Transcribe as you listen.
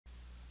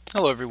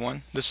Hello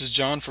everyone, this is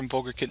John from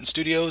Vulgar Kitten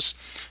Studios,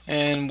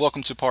 and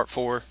welcome to part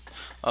 4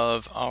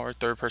 of our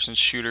third-person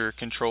shooter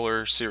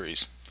controller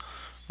series.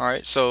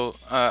 Alright, so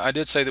I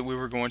did say that we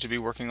were going to be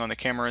working on the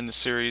camera in the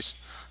series,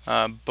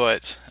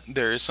 but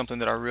there is something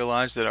that I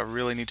realized that I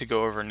really need to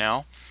go over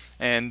now,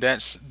 and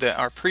that's that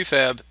our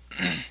prefab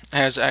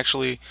has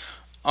actually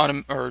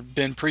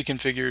been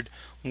pre-configured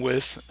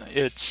with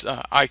its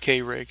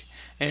IK rig,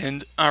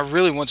 and I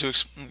really want to,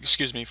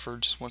 excuse me for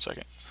just one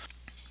second.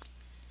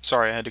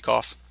 Sorry, I had to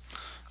cough.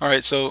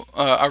 Alright, so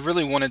I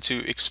really wanted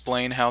to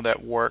explain how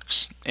that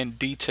works in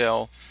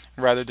detail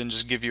rather than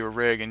just give you a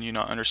rig and you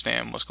not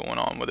understand what's going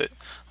on with it.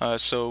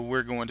 So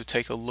we're going to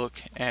take a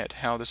look at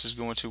how this is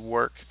going to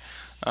work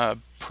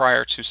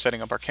prior to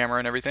setting up our camera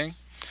and everything.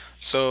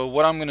 So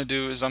what I'm going to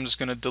do is I'm just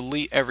going to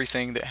delete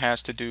everything that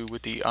has to do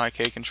with the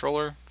IK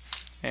controller,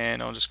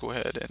 and I'll just go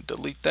ahead and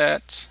delete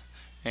that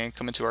and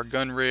come into our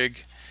gun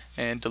rig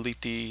and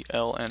delete the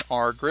L and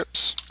R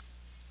grips.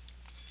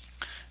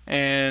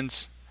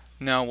 And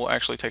now we'll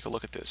actually take a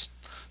look at this.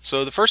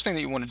 So the first thing that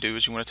you want to do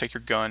is you want to take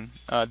your gun.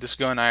 This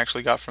gun I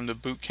actually got from the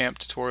boot camp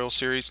tutorial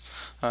series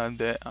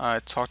that I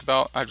talked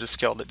about. I just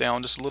scaled it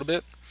down just a little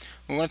bit.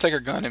 We want to take our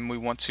gun and we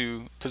want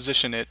to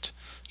position it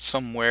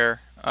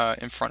somewhere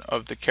in front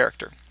of the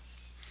character.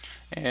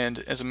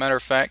 And as a matter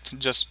of fact,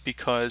 just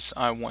because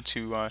I want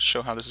to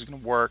show how this is going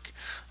to work,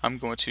 I'm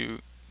going to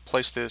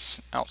place this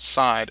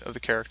outside of the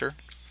character.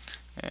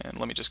 And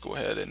let me just go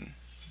ahead and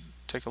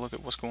take a look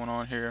at what's going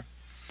on here.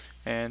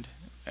 And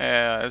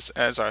as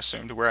I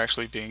assumed, we're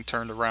actually being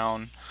turned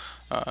around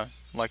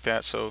like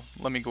that. So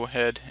let me go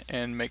ahead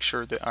and make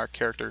sure that our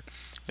character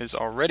is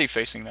already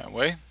facing that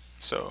way.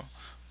 So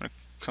I'm going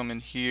to come in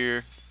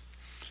here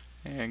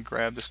and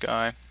grab this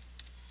guy,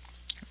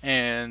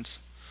 and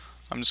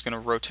I'm just going to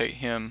rotate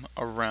him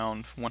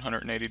around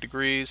 180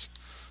 degrees.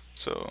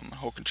 So I'm going to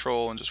hold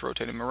control and just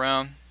rotate him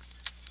around.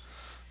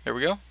 There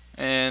we go.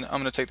 And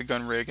I'm going to take the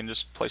gun rig and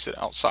just place it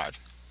outside.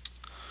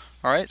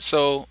 Alright,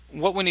 so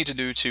what we need to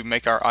do to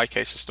make our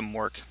IK system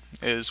work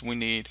is we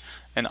need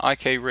an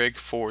IK rig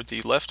for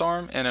the left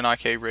arm and an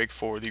IK rig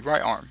for the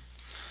right arm.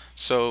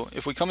 So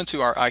if we come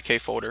into our IK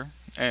folder,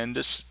 and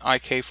this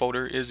IK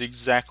folder is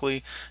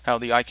exactly how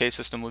the IK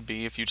system would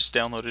be if you just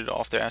downloaded it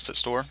off the asset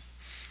store.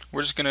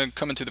 We're just going to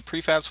come into the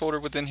prefabs folder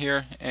within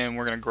here, and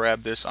we're going to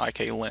grab this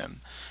IK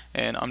limb.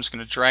 And I'm just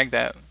going to drag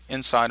that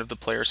inside of the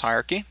player's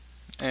hierarchy,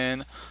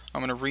 and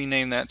I'm going to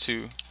rename that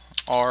to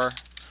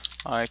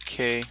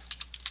RIK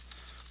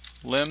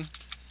limb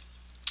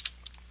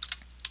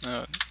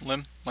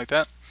like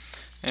that,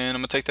 and I'm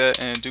going to take that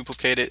and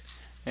duplicate it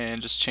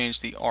and just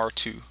change the R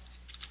to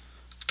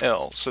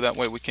L, so that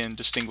way we can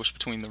distinguish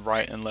between the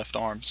right and left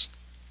arms.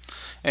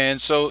 And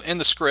so in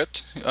the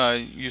script,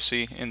 you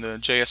see in the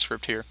JS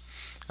script here,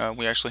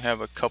 we actually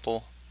have a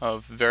couple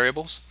of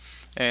variables,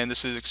 and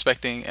this is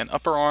expecting an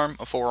upper arm,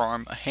 a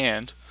forearm, a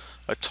hand,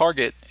 a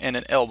target, and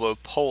an elbow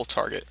pole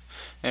target.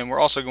 And we're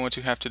also going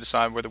to have to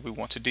decide whether we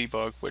want to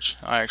debug, which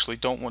I actually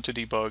don't want to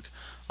debug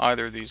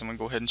either of these. I'm going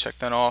to go ahead and check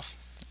that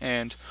off,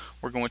 and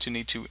we're going to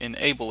need to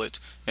enable it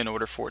in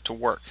order for it to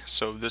work.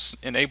 So this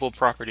enabled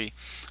property,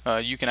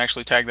 you can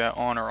actually tag that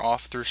on or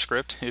off through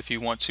script if you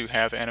want to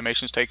have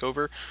animations take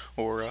over,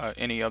 or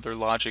any other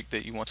logic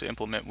that you want to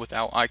implement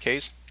without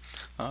IKs.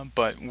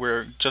 But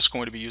we're just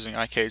going to be using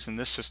IKs in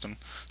this system,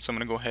 so I'm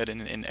going to go ahead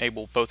and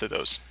enable both of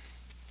those.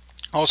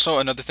 Also,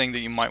 another thing that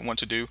you might want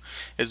to do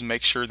is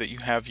make sure that you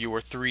have your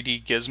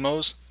 3D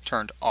gizmos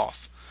turned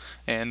off,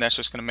 and that's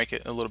just going to make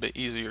it a little bit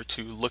easier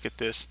to look at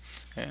this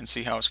and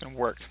see how it's going to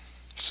work.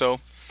 So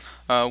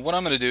what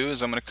I'm going to do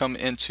is I'm going to come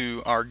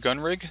into our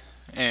gun rig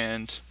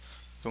and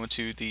go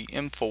into the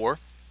M4,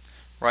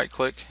 right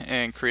click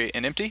and create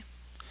an empty,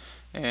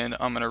 and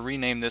I'm going to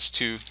rename this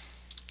to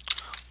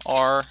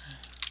R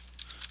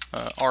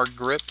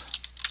grip,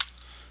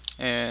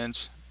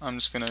 and I'm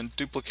just going to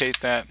duplicate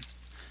that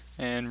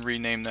and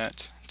rename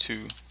that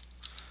to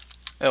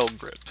L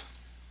grip.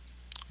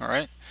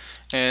 Alright,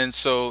 and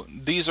so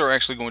these are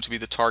actually going to be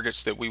the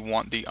targets that we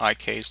want the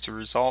IKs to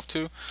resolve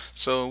to,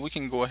 so we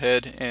can go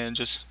ahead and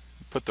just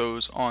put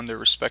those on their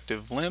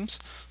respective limbs.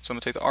 So I'm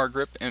going to take the R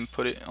grip and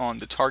put it on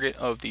the target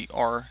of the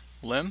R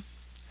limb,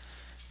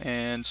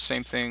 and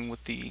same thing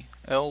with the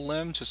L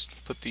limb,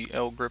 just put the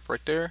L grip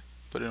right there,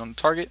 put it on the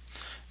target,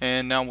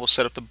 and now we'll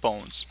set up the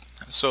bones.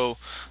 So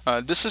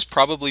this is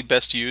probably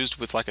best used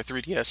with like a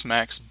 3ds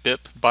Max BIP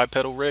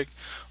bipedal rig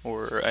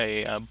or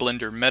a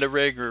Blender meta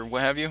rig or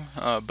what have you,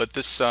 but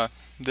this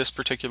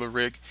particular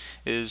rig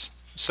is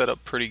set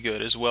up pretty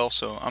good as well.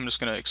 So I'm just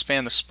going to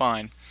expand the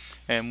spine,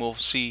 and we'll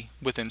see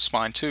within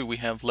spine 2 we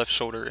have left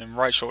shoulder and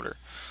right shoulder.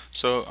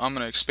 So I'm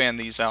going to expand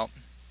these out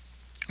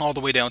all the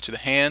way down to the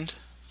hand,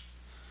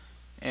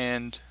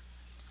 and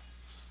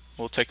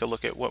we'll take a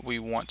look at what we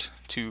want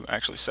to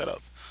actually set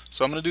up.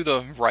 So I'm going to do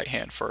the right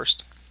hand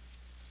first.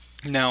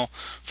 Now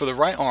for the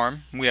right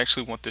arm, we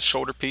actually want the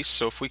shoulder piece,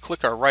 so if we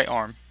click our right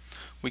arm,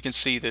 we can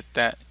see that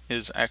that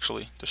is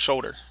actually the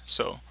shoulder.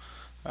 So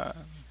let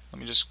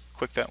me just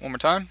click that one more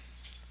time,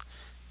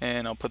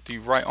 and I'll put the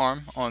right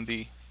arm on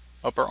the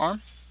upper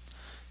arm,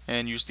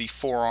 and use the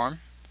forearm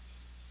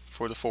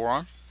for the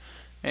forearm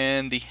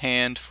and the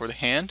hand for the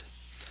hand.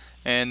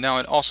 And now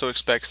it also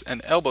expects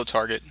an elbow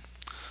target.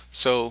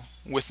 So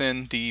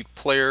within the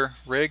player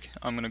rig,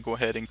 I'm going to go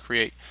ahead and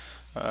create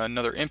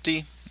another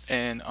empty,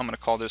 and I'm going to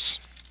call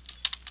this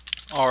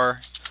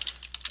R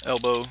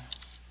elbow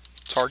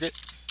target,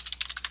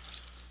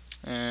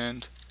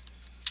 and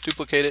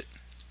duplicate it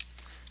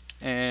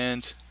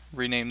and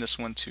rename this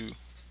one to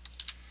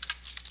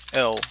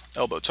L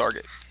elbow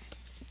target.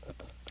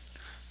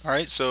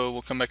 Alright, so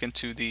we'll come back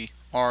into the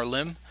R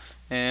limb,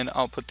 and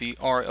I'll put the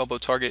R elbow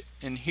target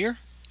in here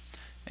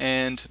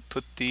and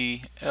put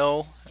the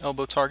L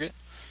elbow target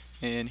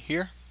in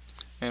here,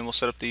 and we'll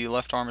set up the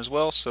left arm as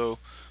well. So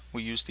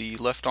we use the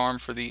left arm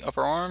for the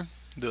upper arm,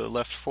 the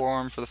left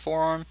forearm for the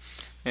forearm,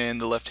 and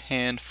the left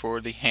hand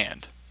for the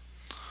hand.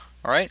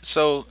 Alright,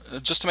 so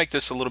just to make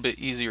this a little bit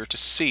easier to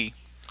see,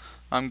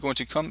 I'm going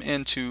to come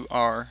into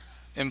our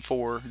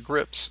M4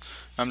 grips.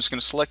 I'm just going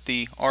to select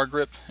the R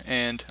grip,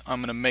 and I'm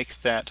going to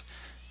make that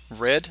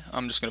red.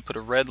 I'm just going to put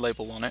a red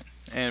label on it,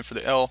 and for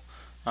the L,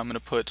 I'm going to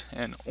put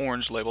an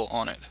orange label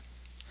on it.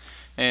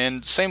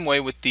 And same way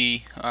with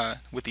the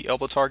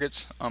elbow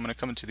targets, I'm going to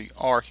come into the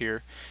R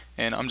here,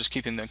 and I'm just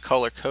keeping them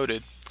color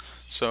coded.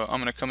 So I'm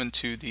going to come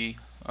into the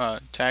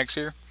tags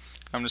here.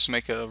 I'm just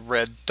make a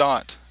red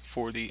dot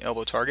for the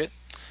elbow target,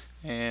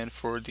 and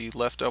for the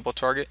left elbow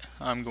target,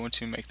 I'm going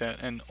to make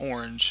that an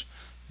orange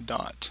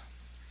dot,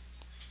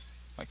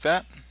 like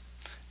that.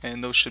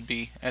 And those should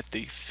be at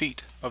the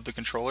feet of the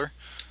controller.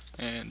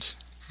 And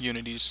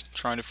Unity's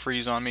trying to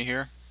freeze on me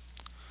here.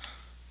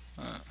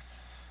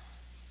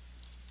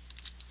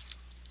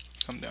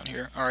 Come down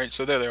here. Alright,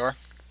 so there they are.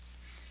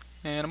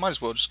 And I might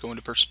as well just go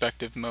into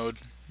perspective mode.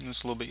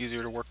 It's a little bit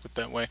easier to work with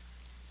that way.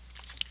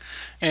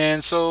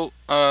 And so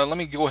let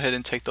me go ahead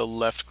and take the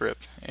left grip.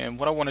 And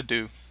what I want to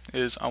do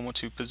is I want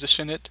to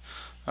position it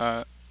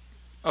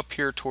up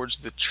here towards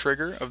the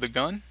trigger of the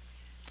gun.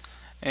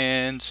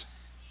 And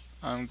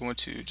I'm going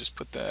to just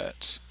put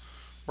that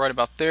right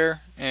about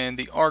there. And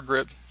the R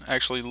grip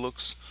actually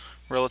looks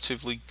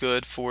relatively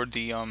good for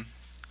the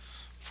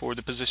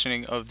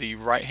positioning of the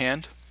right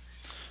hand.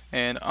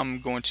 And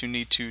I'm going to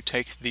need to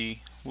take the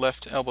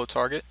left elbow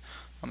target.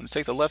 I'm going to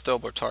take the left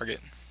elbow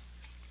target,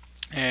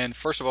 and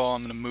first of all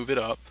I'm going to move it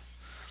up,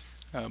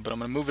 but I'm going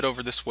to move it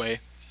over this way,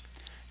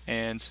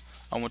 and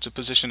I want to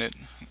position it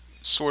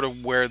sort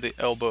of where the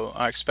elbow,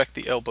 I expect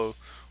the elbow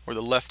or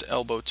the left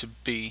elbow to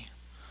be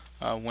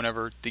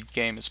whenever the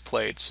game is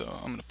played. So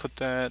I'm going to put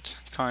that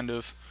kind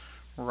of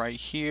right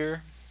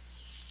here,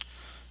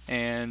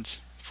 and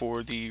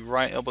for the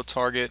right elbow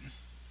target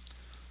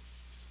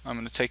I'm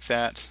going to take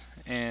that,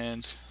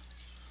 and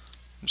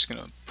I'm just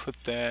going to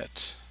put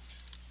that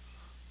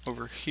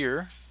over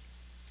here,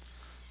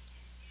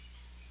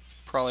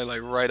 probably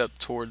like right up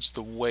towards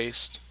the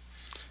waist,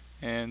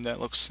 and that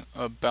looks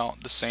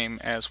about the same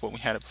as what we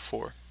had it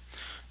before.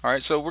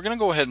 Alright, so we're going to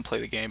go ahead and play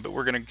the game, but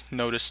we're going to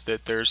notice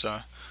that there's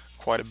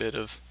quite a bit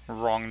of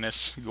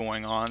wrongness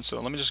going on. So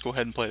let me just go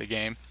ahead and play the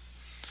game,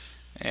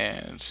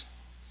 and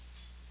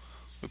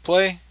we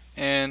play,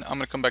 and I'm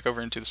going to come back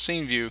over into the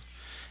scene view,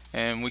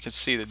 and we can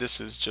see that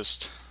this is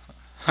just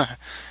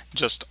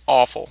just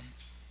awful.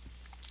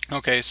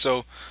 Okay,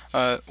 so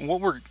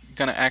what we're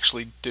going to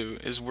actually do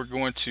is we're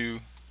going to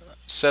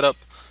set up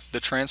the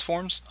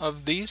transforms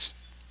of these,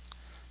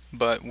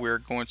 but we're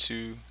going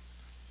to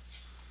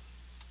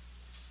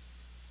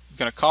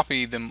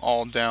copy them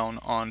all down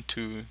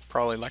onto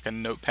probably like a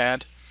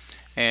notepad,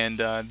 and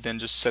then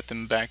just set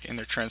them back in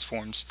their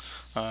transforms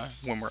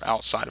when we're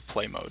outside of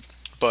play mode.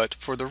 But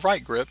for the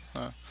right grip,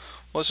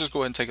 let's just go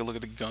ahead and take a look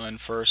at the gun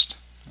first.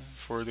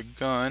 For the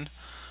gun,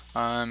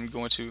 I'm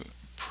going to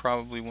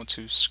probably want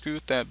to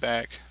scoot that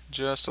back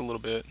just a little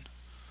bit,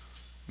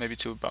 maybe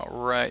to about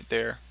right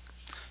there,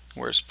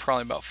 where it's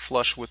probably about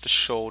flush with the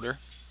shoulder,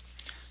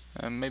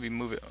 and maybe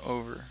move it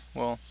over,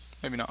 well,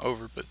 maybe not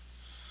over, but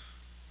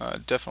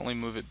definitely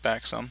move it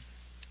back some.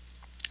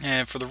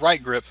 And for the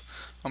right grip,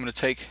 I'm going to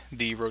take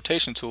the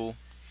rotation tool,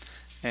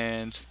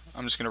 and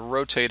I'm just going to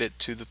rotate it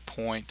to the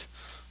point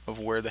of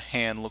where the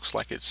hand looks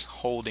like it's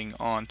holding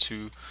on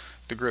to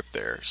the grip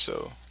there.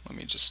 So let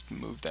me just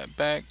move that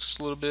back just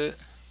a little bit,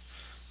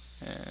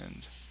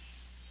 and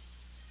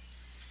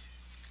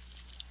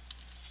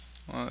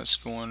well, it's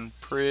going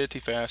pretty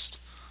fast.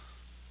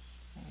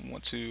 I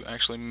want to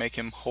actually make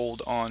him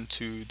hold on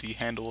to the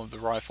handle of the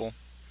rifle.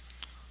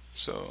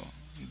 So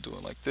do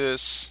it like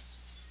this,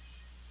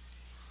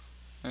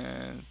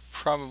 and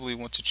probably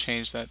want to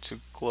change that to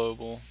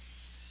global,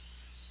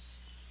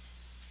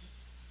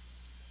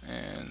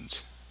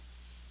 and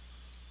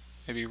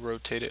maybe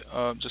rotate it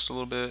up just a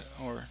little bit,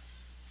 or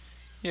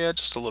yeah,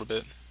 just a little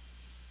bit,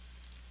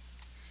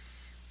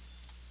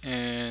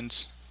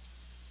 and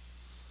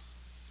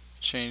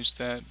change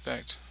that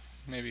back to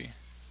maybe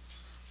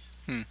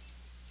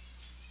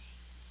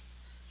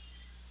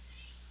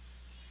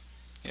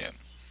yeah.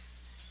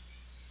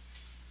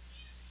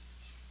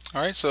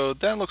 Alright, so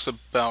that looks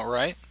about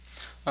right.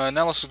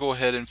 Now let's go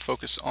ahead and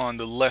focus on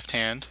the left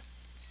hand.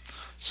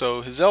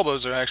 So his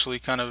elbows are actually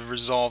kind of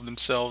resolved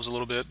themselves a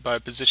little bit by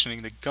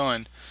positioning the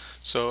gun.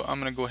 So I'm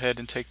going to go ahead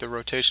and take the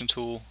rotation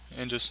tool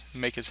and just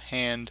make his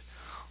hand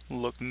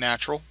look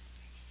natural.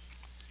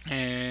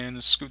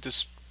 And scoot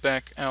this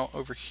back out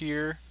over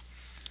here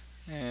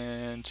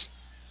and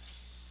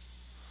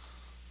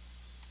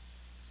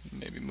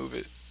maybe move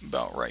it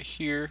about right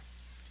here.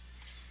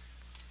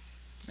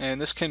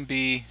 And this can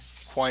be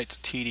quite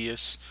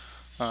tedious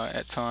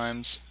at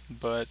times,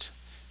 but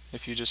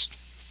if you just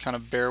kind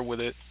of bear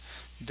with it,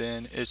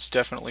 then it's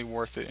definitely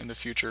worth it in the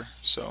future.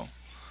 So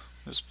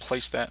just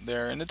place that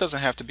there, and it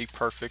doesn't have to be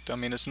perfect. I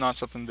mean, it's not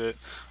something that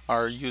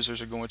our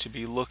users are going to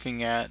be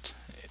looking at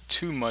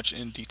too much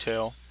in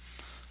detail.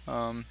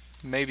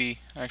 Maybe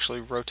actually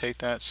rotate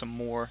that some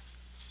more.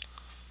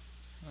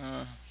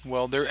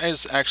 Well, there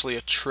is actually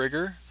a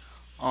trigger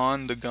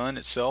on the gun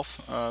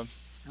itself,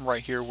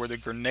 right here where the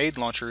grenade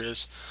launcher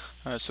is,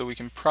 so we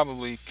can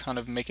probably kind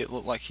of make it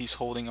look like he's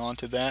holding on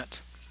to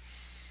that,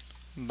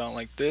 about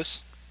like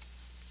this,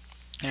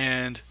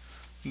 and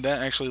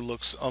that actually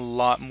looks a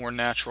lot more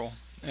natural,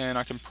 and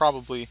I can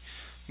probably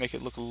make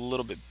it look a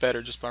little bit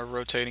better just by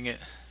rotating it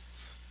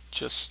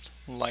just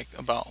like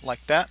about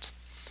like that.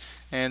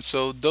 And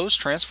so those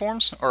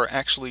transforms are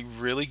actually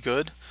really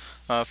good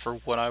for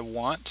what I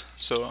want.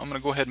 So I'm going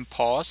to go ahead and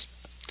pause,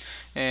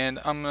 and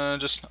I'm going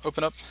to just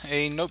open up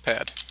a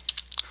notepad.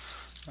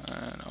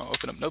 And I'll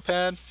open up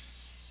Notepad,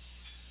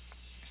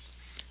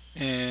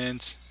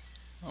 and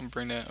I'll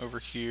bring that over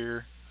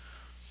here.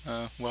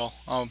 Well,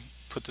 I'll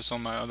put this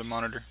on my other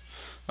monitor.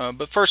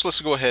 But first,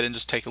 let's go ahead and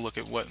just take a look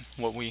at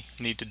what we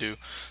need to do.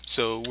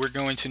 So we're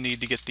going to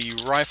need to get the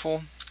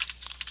rifle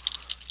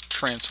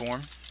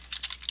transform.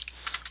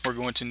 We're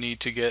going to need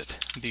to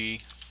get the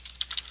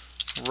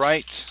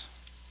right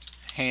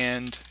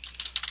hand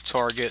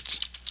target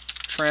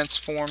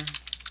transform,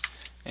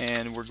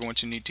 and we're going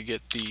to need to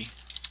get the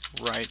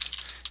right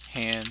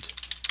hand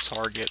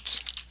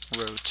target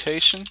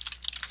rotation,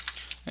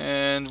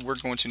 and we're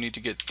going to need to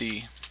get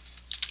the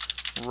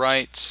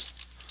right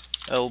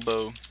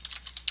elbow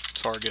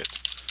target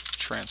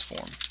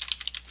transform.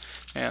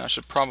 And I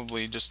should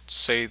probably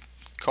just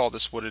call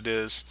this what it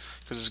is,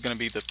 because it's going to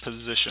be the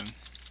position.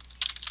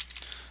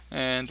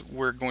 And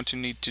we're going to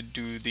need to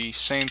do the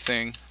same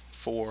thing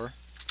for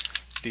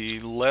the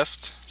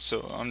left.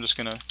 So I'm just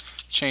going to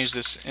change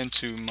this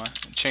into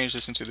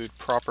the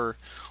proper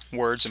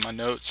words in my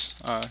notes,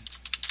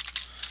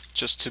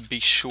 just to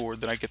be sure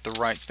that I get the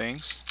right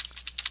things.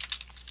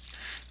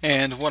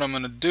 And what I'm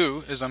going to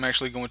do is I'm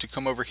actually going to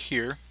come over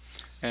here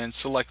and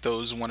select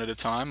those one at a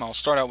time. I'll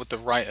start out with the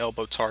right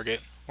elbow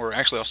target, or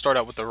actually I'll start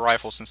out with the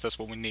rifle since that's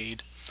what we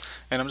need.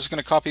 And I'm just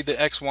going to copy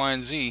the X, Y,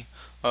 and Z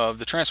of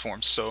the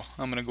transforms. So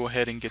I'm going to go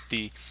ahead and get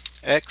the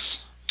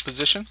X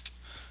position,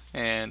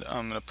 and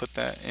I'm going to put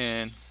that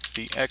in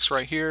the X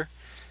right here,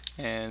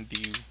 and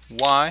the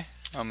Y,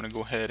 I'm going to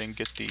go ahead and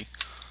get the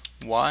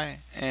Y,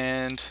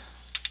 and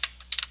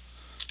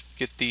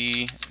get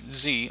the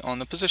Z on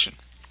the position.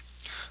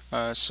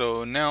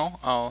 So now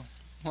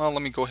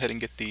let me go ahead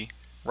and get the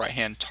right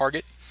hand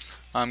target.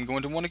 I'm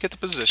going to want to get the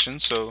position,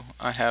 so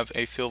I have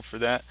a field for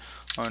that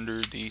under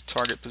the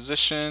target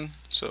position.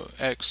 So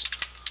X,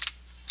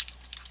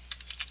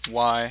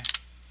 Y,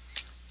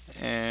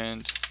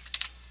 and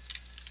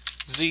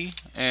Z,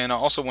 and I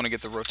also want to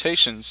get the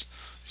rotations,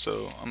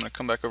 so I'm going to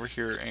come back over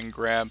here and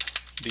grab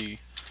the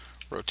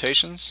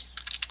rotations.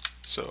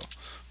 So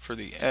for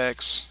the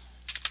X,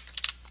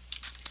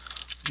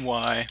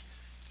 Y,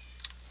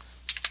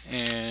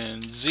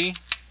 and Z,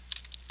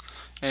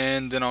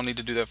 and then I'll need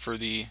to do that for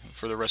the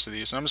rest of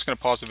these. And I'm just going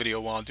to pause the video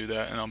while I do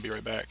that, and I'll be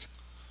right back.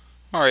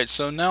 Alright,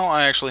 so now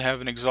I actually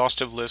have an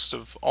exhaustive list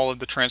of all of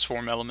the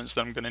transform elements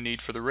that I'm going to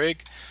need for the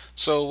rig.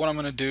 So what I'm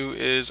going to do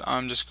is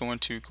I'm just going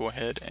to go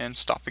ahead and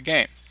stop the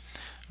game.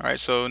 Alright,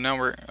 so now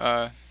we're,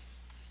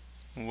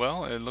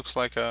 well, it looks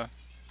like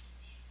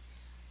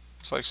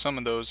some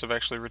of those have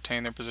actually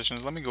retained their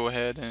positions. Let me go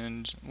ahead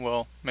and,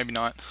 well, maybe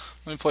not.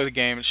 Let me play the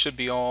game. It should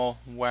be all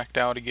whacked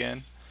out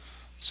again.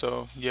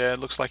 So yeah, it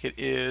looks like it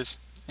is,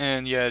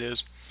 and yeah, it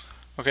is.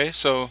 Okay,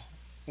 so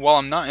while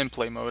I'm not in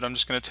play mode, I'm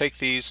just going to take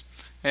these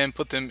and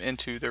put them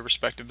into their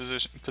respective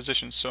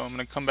positions. So I'm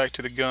going to come back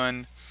to the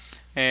gun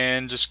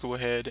and just go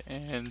ahead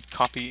and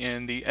copy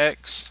in the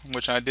X,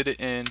 which I did it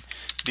in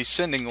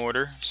descending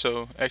order,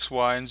 so X,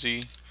 Y, and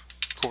Z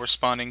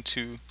corresponding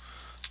to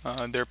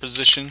their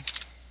position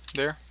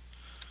there.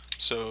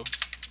 So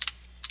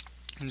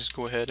just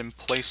go ahead and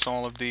place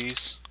all of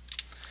these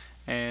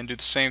and do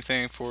the same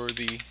thing for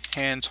the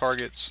hand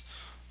targets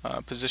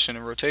position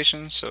and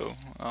rotation. So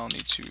I'll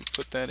need to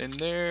put that in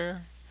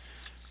there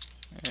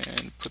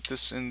and put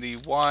this in the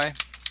Y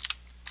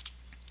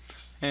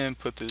and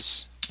put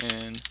this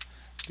in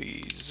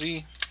the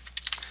Z,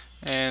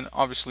 and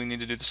obviously need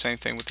to do the same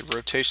thing with the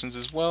rotations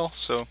as well.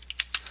 So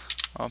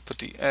I'll put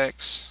the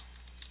X,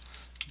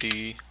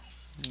 the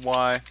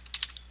Y,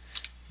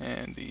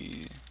 and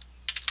the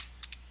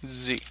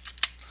Z.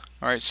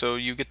 Alright, so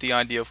you get the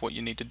idea of what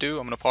you need to do.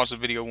 I'm going to pause the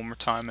video one more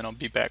time and I'll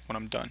be back when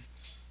I'm done.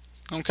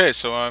 Okay,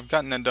 so I've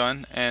gotten that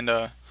done, and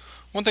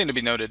One thing to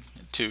be noted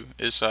too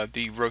is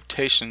the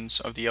rotations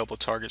of the elbow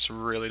targets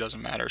really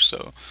doesn't matter.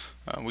 So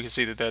we can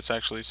see that that's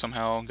actually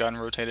somehow gotten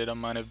rotated. I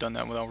might have done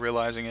that without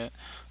realizing it,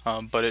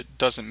 but it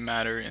doesn't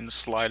matter in the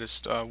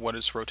slightest what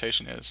its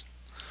rotation is.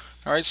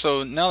 Alright,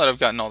 so now that I've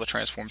gotten all the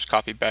transforms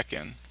copied back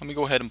in, let me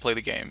go ahead and play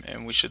the game,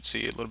 and we should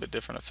see a little bit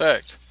different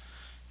effect.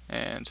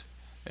 And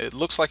it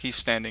looks like he's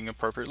standing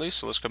appropriately,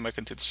 so let's go back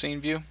into the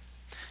scene view,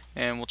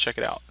 and we'll check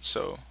it out.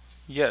 So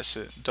yes,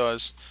 it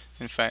does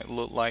in fact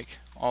look like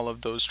all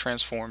of those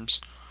transforms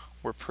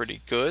were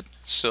pretty good.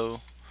 So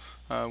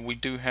we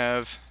do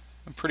have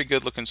a pretty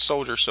good looking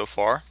soldier so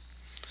far,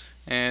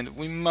 and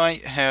we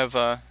might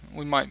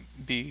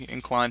be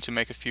inclined to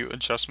make a few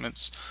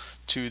adjustments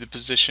to the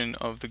position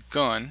of the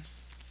gun.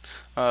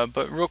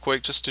 But real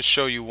quick, just to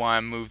show you why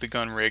I moved the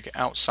gun rig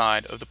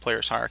outside of the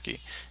player's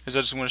hierarchy, is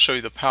I just want to show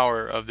you the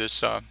power of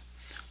this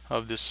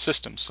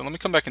system. So let me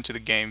come back into the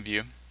game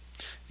view,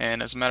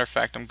 and as a matter of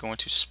fact, I'm going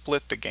to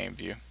split the game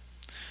view,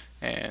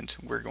 and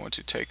we're going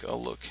to take a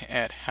look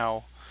at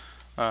how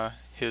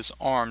his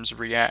arms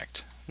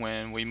react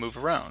when we move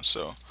around.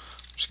 So I'm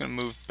just going to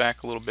move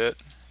back a little bit,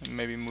 and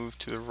maybe move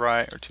to the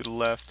right or to the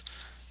left,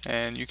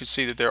 and you can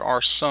see that there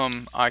are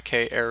some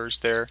IK errors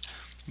there.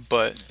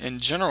 But in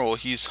general,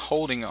 he's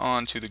holding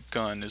on to the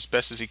gun as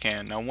best as he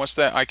can. Now once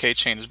that IK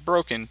chain is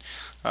broken,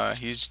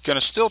 he's going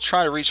to still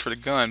try to reach for the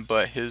gun,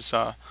 but his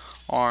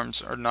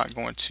arms are not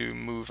going to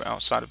move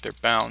outside of their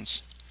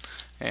bounds.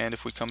 And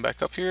if we come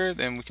back up here,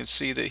 then we can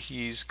see that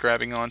he's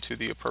grabbing onto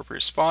the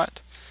appropriate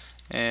spot,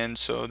 and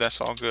so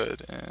that's all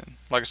good. And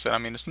like I said, I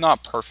mean, it's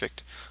not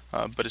perfect,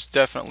 but it's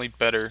definitely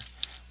better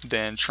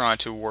than trying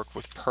to work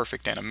with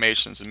perfect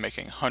animations and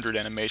making 100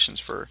 animations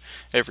for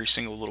every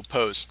single little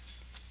pose.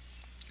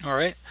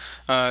 Alright,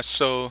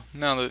 so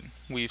now that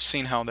we've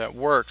seen how that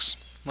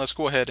works, let's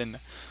go ahead and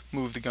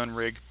move the gun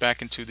rig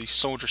back into the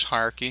soldier's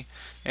hierarchy.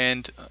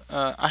 And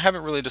I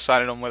haven't really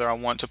decided on whether I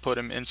want to put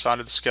him inside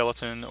of the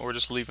skeleton or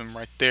just leave him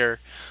right there.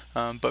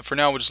 But for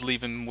now, we'll just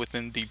leave him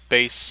within the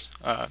base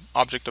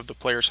object of the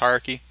player's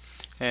hierarchy,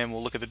 and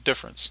we'll look at the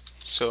difference.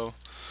 So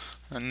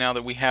now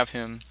that we have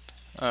him,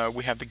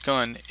 we have the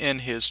gun in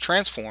his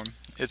transform,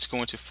 it's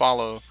going to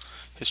follow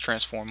his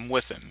transform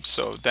with him.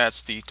 So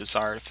that's the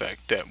desired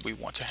effect that we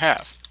want to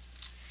have.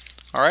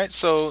 Alright,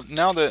 so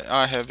now that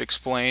I have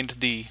explained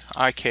the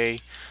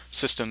IK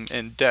system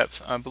in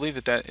depth, I believe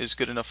that that is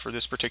good enough for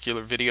this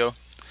particular video.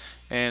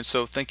 And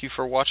so thank you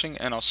for watching,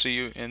 and I'll see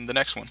you in the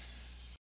next one.